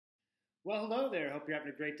Well, hello there. Hope you're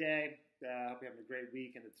having a great day. Hope you're having a great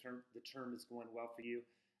week, and the term is going well for you.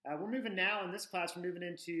 We're moving now in this class. We're moving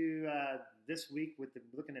into this week with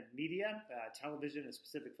looking at media, television, a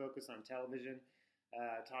specific focus on television.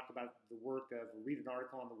 Talk about the work of read an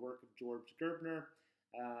article on the work of George Gerbner.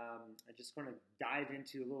 I'm just going to dive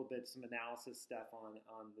into a little bit some analysis stuff on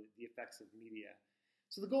the effects of media.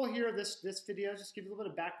 So the goal here of this video is just give you a little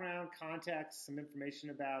bit of background, context, some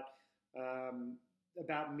information about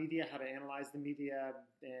media, how to analyze the media,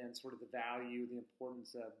 and sort of the value, the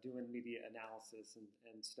importance of doing media analysis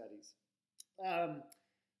and studies.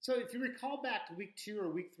 So if you recall back to week 2 or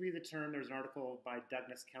week 3 of the term, there's an article by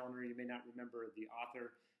Douglas Kellner. You may not remember the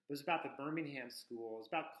author. It was about the Birmingham School. It was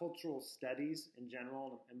about cultural studies in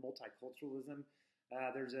general and multiculturalism.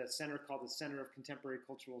 There's a center called the Center of Contemporary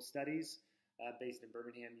Cultural Studies based in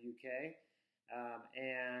Birmingham, UK.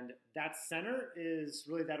 And that center is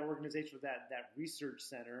really that organization, that research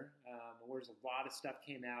center, where a lot of stuff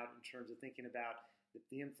came out in terms of thinking about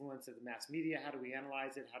the influence of the mass media. How do we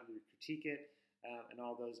analyze it? How do we critique it? And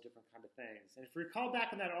all those different kind of things. And if you recall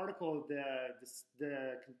back in that article, the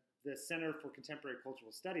Center for Contemporary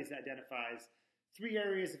Cultural Studies identifies 3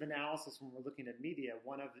 areas of analysis when we're looking at media.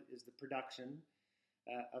 One of it is the production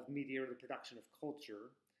of media, or the production of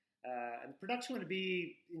culture. And the production would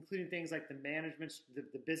be including things like the management,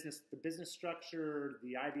 the business structure,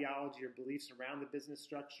 the ideology or beliefs around the business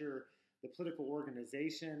structure, the political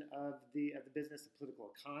organization of the business, the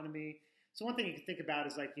political economy. So one thing you can think about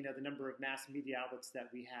is the number of mass media outlets that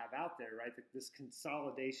we have out there, right? This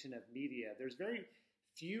consolidation of media. There's very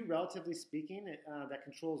few, relatively speaking, that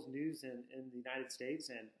controls news in the United States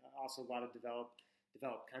and also a lot of developed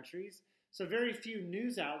countries. So very few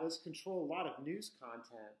news outlets control a lot of news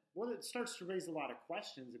content. Well, it starts to raise a lot of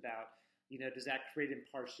questions about, does that create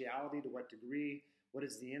impartiality? To what degree? What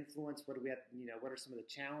is the influence? What are some of the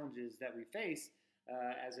challenges that we face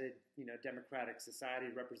as a democratic society,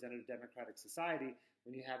 representative democratic society,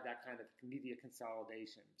 when you have that kind of media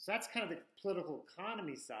consolidation? So that's kind of the political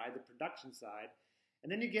economy side, the production side.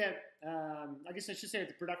 And then you get, I guess I should say at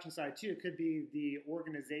the production side too, it could be the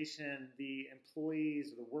organization, the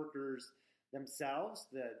employees, or the workers themselves,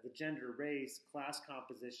 the gender, race, class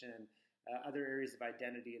composition, other areas of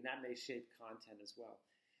identity, and that may shape content as well.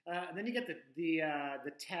 And then you get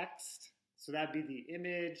the text. So that'd be the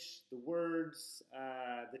image, the words,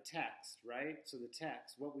 the text, right? So the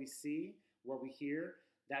text, what we see, what we hear,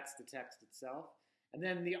 that's the text itself. And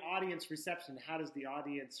then the audience reception. How does the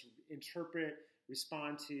audience interpret,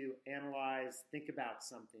 respond to, analyze, think about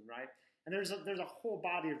something, right? And there's a whole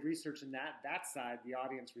body of research in that side, the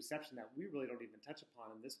audience reception, that we really don't even touch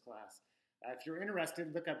upon in this class. If you're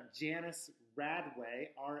interested, look up Janice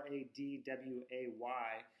Radway,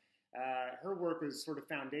 R-A-D-W-A-Y. Her work was sort of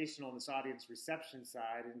foundational in this audience reception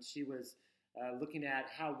side, and she was looking at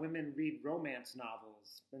how women read romance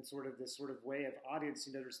novels and sort of this sort of way of audience.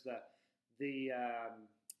 There's the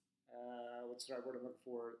what's the right word I'm looking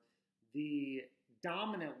for? The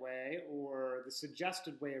dominant way, or the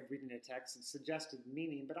suggested way of reading a text, and suggested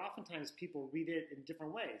meaning, but oftentimes people read it in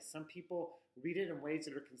different ways. Some people read it in ways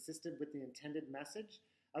that are consistent with the intended message.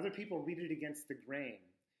 Other people read it against the grain,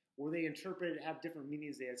 or they interpret it, have different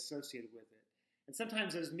meanings they associate with it. And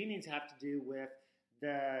sometimes those meanings have to do with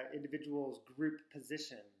the individual's group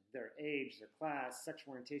position, their age, their class,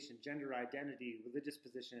 sexual orientation, gender identity, religious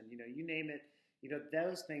position, you name it.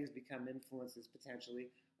 Those things become influences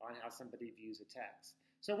potentially on how somebody views a text.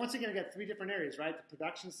 So once again, I got 3 different areas, right? The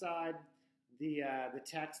production side, the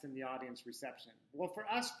text, and the audience reception. Well, for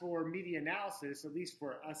us, for media analysis, at least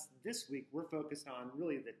for us this week, we're focused on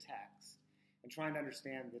really the text and trying to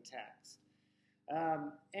understand the text.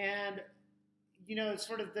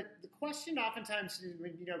 Sort of the question oftentimes, I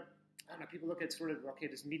don't know, people look at sort of, okay,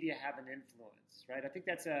 does media have an influence, right? I think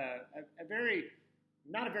that's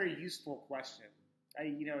not a very useful question.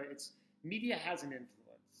 Media has an influence.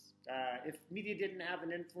 If media didn't have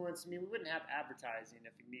an influence, we wouldn't have advertising.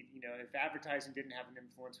 If advertising didn't have an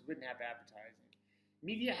influence, we wouldn't have advertising.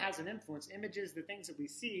 Media has an influence. Images, the things that we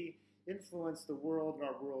see, influence the world or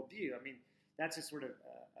our worldview. That's just sort of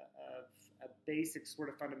a basic sort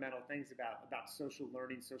of fundamental things about social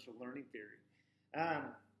learning theory.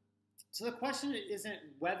 So the question isn't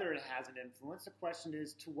whether it has an influence. The question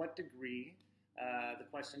is to what degree. The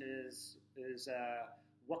question is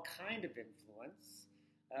what kind of influence,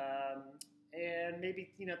 and maybe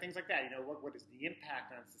things like that. What is the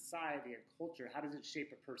impact on society and culture? How does it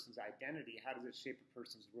shape a person's identity? How does it shape a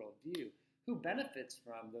person's worldview? Who benefits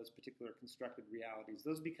from those particular constructed realities?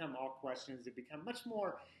 Those become all questions that become much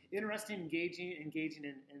more interesting, engaging,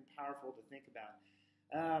 and powerful to think about.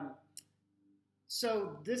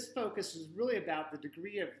 So this focus is really about the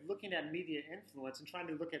degree of looking at media influence and trying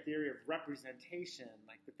to look at the area of representation,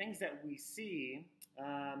 like the things that we see.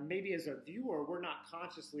 Maybe as a viewer, we're not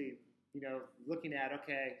consciously, looking at,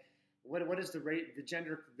 okay, what is the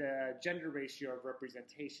gender ratio of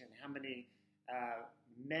representation? How many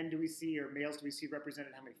men do we see or males do we see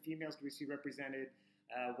represented? How many females do we see represented?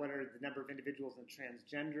 What are the number of individuals in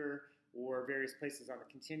transgender or various places on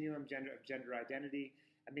the continuum of gender identity?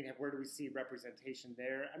 I mean, where do we see representation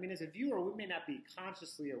there? I mean, as a viewer, we may not be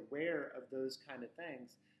consciously aware of those kind of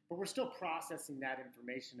things, but we're still processing that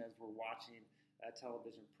information as we're watching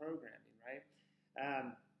television programming, right?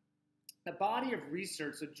 A body of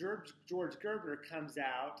research, so George Gerbner comes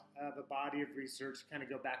out of a body of research, kind of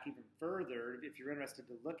go back even further, if you're interested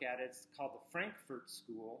to look at it. It's called the Frankfurt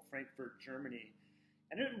School, Frankfurt, Germany.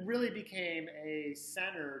 And it really became a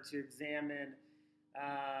center to examine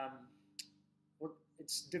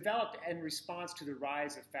it's developed in response to the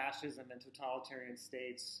rise of fascism and totalitarian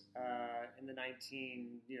states in the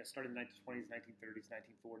starting in the 1920s, 1930s,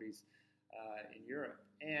 1940s in Europe.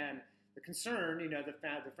 And the concern,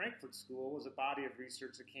 the Frankfurt School was a body of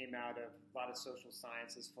research that came out of a lot of social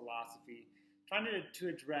sciences, philosophy, trying to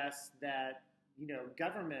address that,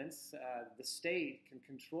 governments, the state can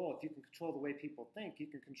control. If you can control the way people think, you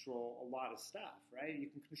can control a lot of stuff, right? You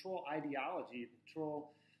can control ideology, you can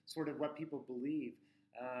control sort of what people believe.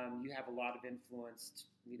 You have a lot of influence,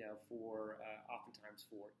 for oftentimes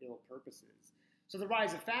for ill purposes. So the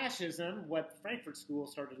rise of fascism, what Frankfurt School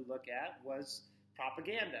started to look at was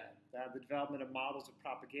propaganda, the development of models of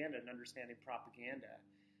propaganda and understanding propaganda.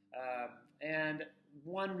 And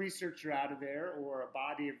one researcher out of there, or a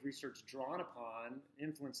body of research drawn upon,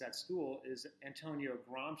 influence that school, is Antonio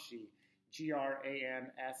Gramsci,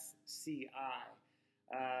 Gramsci.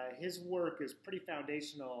 His work is pretty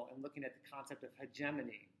foundational in looking at the concept of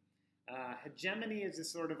hegemony. Hegemony is a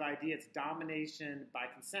sort of idea, it's domination by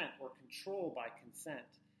consent or control by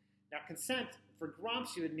consent. Now, consent for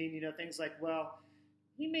Gramsci would mean, things like, well,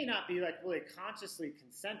 we may not be really consciously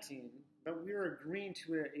consenting, but we're agreeing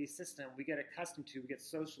to a system we get accustomed to, we get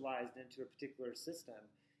socialized into a particular system.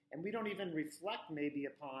 And we don't even reflect maybe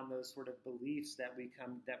upon those sort of beliefs that we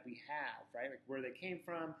have, right? Like where they came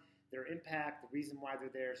from, their impact, the reason why they're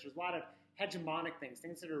there. So there's a lot of hegemonic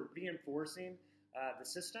things that are reinforcing the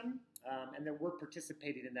system, and that we're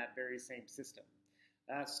participating in that very same system.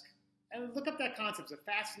 And look up that concept. It's a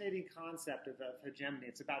fascinating concept of hegemony.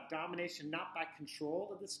 It's about domination, not by control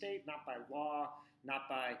of the state, not by law, not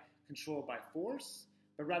by control by force,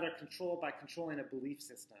 but rather control by controlling a belief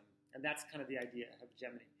system. And that's kind of the idea of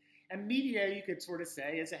hegemony. And media, you could sort of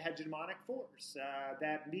say, is a hegemonic force.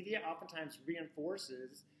 That media oftentimes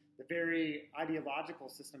reinforces the very ideological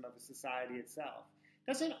system of a society itself.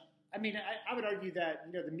 I would argue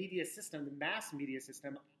that the media system, the mass media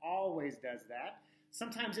system, always does that.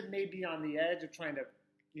 Sometimes it may be on the edge of trying to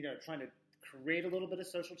create a little bit of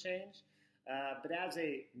social change. But as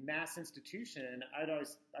a mass institution,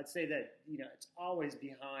 I'd say that it's always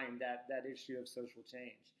behind that issue of social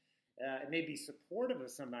change. It may be supportive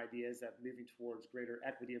of some ideas of moving towards greater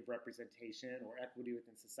equity of representation or equity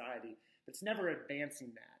within society, but it's never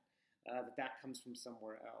advancing that. That comes from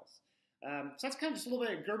somewhere else. So that's kind of just a little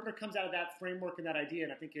bit. Gerbner comes out of that framework and that idea,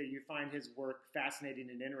 and I think you find his work fascinating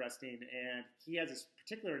and interesting. And he has this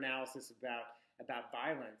particular analysis about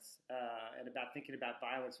violence and about thinking about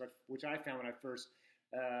violence, which I found when I first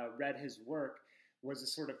read his work, was the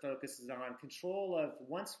sort of focuses on control of,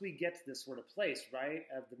 once we get to this sort of place, right,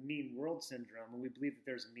 of the mean world syndrome, and we believe that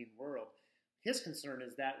there's a mean world. His concern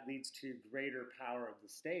is that leads to greater power of the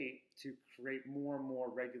state to create more and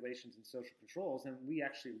more regulations and social controls, and we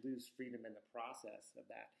actually lose freedom in the process of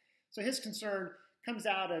that. So his concern comes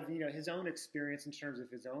out of his own experience in terms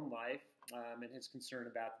of his own life, and his concern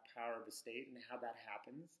about the power of the state and how that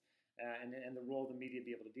happens, and the role of the media to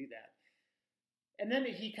be able to do that. And then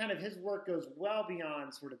his work goes well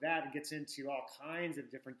beyond sort of that and gets into all kinds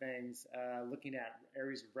of different things, looking at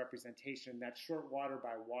areas of representation. That short water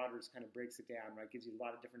by waters kind of breaks it down, right? Gives you a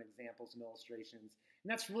lot of different examples and illustrations.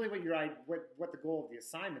 And that's really what the goal of the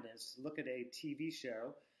assignment is, to look at a TV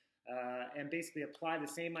show and basically apply the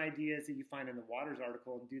same ideas that you find in the Waters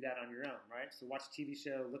article and do that on your own, right? So watch a TV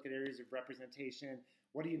show, look at areas of representation.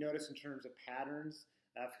 What do you notice in terms of patterns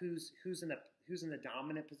of who's in the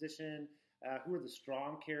dominant position? Who are the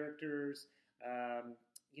strong characters?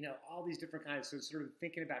 All these different kinds. So sort of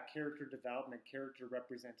thinking about character development, character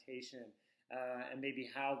representation, and maybe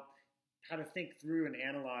how to think through and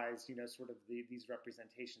analyze, sort of these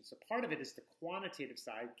representations. So part of it is the quantitative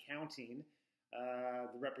side, counting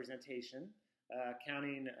the representation,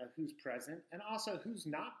 counting who's present, and also who's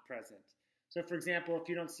not present. So, for example, if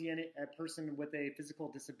you don't see a person with a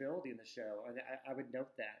physical disability in the show, I would note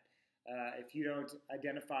that. If you don't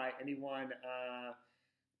identify anyone, I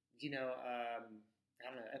don't know,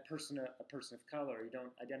 a person of color, you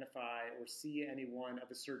don't identify or see anyone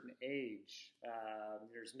of a certain age.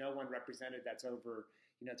 There's no one represented that's over,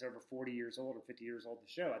 it's over 40 years old or 50 years old to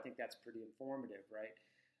show. I think that's pretty informative,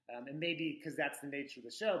 right? And maybe because that's the nature of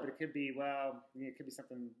the show, but it could be, it could be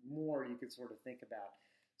something more you could sort of think about.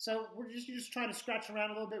 So we're just trying to scratch around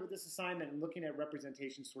a little bit with this assignment and looking at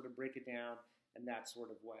representation, sort of break it down in that sort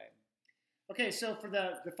of way. Okay, so for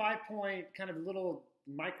the 5-point kind of little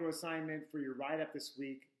micro assignment for your write-up this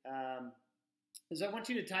week is I want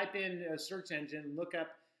you to type in a search engine, look up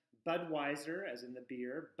Budweiser, as in the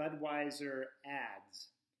beer, Budweiser ads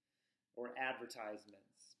or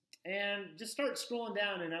advertisements. And just start scrolling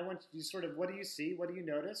down, and I want you to sort of, what do you see? What do you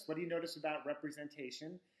notice? What do you notice about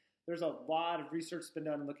representation? There's a lot of research that's been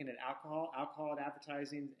done looking at alcohol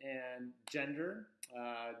advertising, and gender,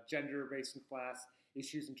 race, and class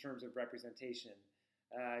issues in terms of representation.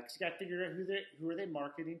 Because you got to figure out who are they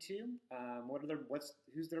marketing to?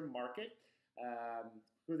 Who's their market?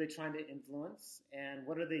 Who are they trying to influence? And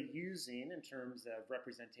what are they using in terms of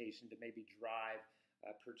representation to maybe drive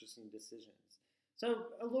purchasing decisions?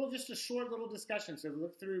 So just a short little discussion. So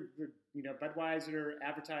look through, Budweiser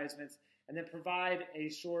advertisements, and then provide a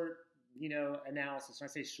short, analysis. When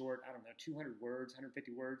I say short, I don't know, 200 words,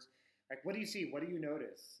 150 words. Like, what do you see? What do you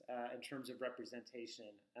notice in terms of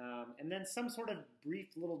representation? And then some sort of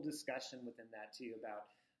brief little discussion within that too about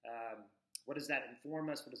what does that inform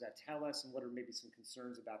us? What does that tell us? And what are maybe some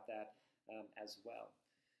concerns about that as well?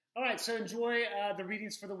 All right, so enjoy the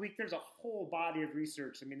readings for the week. There's a whole body of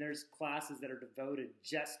research. I mean, there's classes that are devoted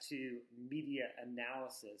just to media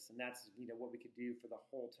analysis, and that's what we could do for the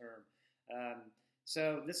whole term.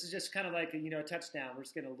 So this is just kind of like a touchdown. We're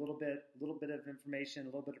just getting a little bit of information, a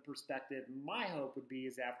little bit of perspective. My hope would be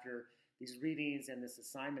is after these readings and this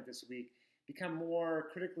assignment this week, become more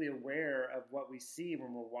critically aware of what we see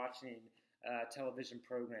when we're watching television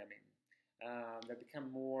programming. That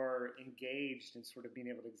become more engaged in sort of being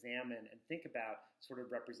able to examine and think about sort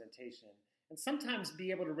of representation. And sometimes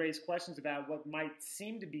be able to raise questions about what might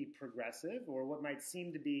seem to be progressive or what might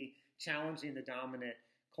seem to be challenging the dominant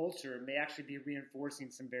culture may actually be reinforcing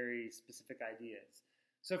some very specific ideas.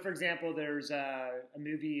 So, for example, there's a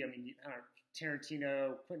movie,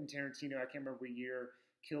 Quentin Tarantino, I can't remember what year,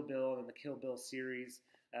 Kill Bill and the Kill Bill series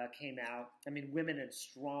came out. Women in a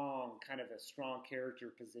strong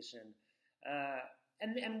character position.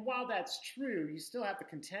 And while that's true, you still have to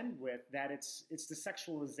contend with that it's the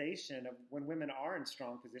sexualization of when women are in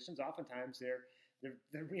strong positions. Oftentimes, they're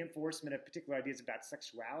the reinforcement of particular ideas about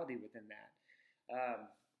sexuality within that.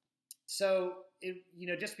 So,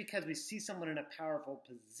 just because we see someone in a powerful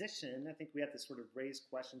position, I think we have to sort of raise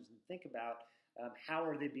questions and think about how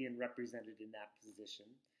are they being represented in that position.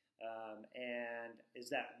 And is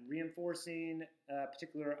that reinforcing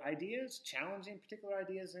particular ideas, challenging particular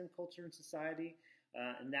ideas in culture and society?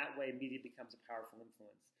 And that way, media becomes a powerful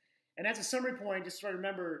influence. And as a summary point, just sort of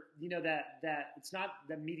remember, that it's not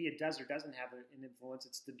that media does or doesn't have an influence;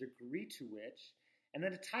 it's the degree to which. And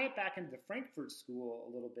then to tie it back into the Frankfurt School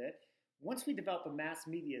a little bit, once we develop a mass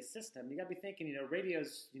media system, you got to be thinking, radio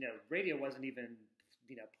wasn't even,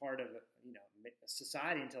 part of,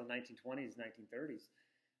 society until 1920s, 1930s.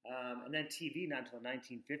 And then TV not until the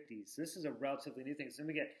 1950s. So this is a relatively new thing. So then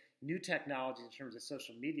we get new technologies in terms of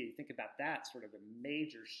social media. You think about that, sort of a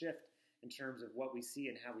major shift in terms of what we see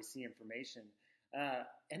and how we see information.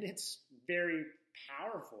 And it's very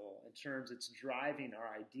powerful in terms it's driving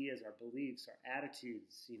our ideas, our beliefs, our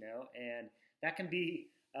attitudes, and that can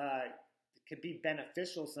be could be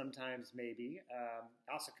beneficial sometimes maybe.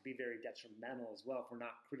 Also could be very detrimental as well if we're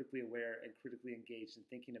not critically aware and critically engaged in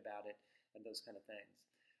thinking about it and those kind of things.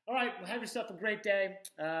 All right, well, have yourself a great day.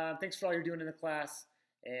 Thanks for all you're doing in the class,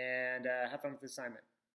 and have fun with the assignment.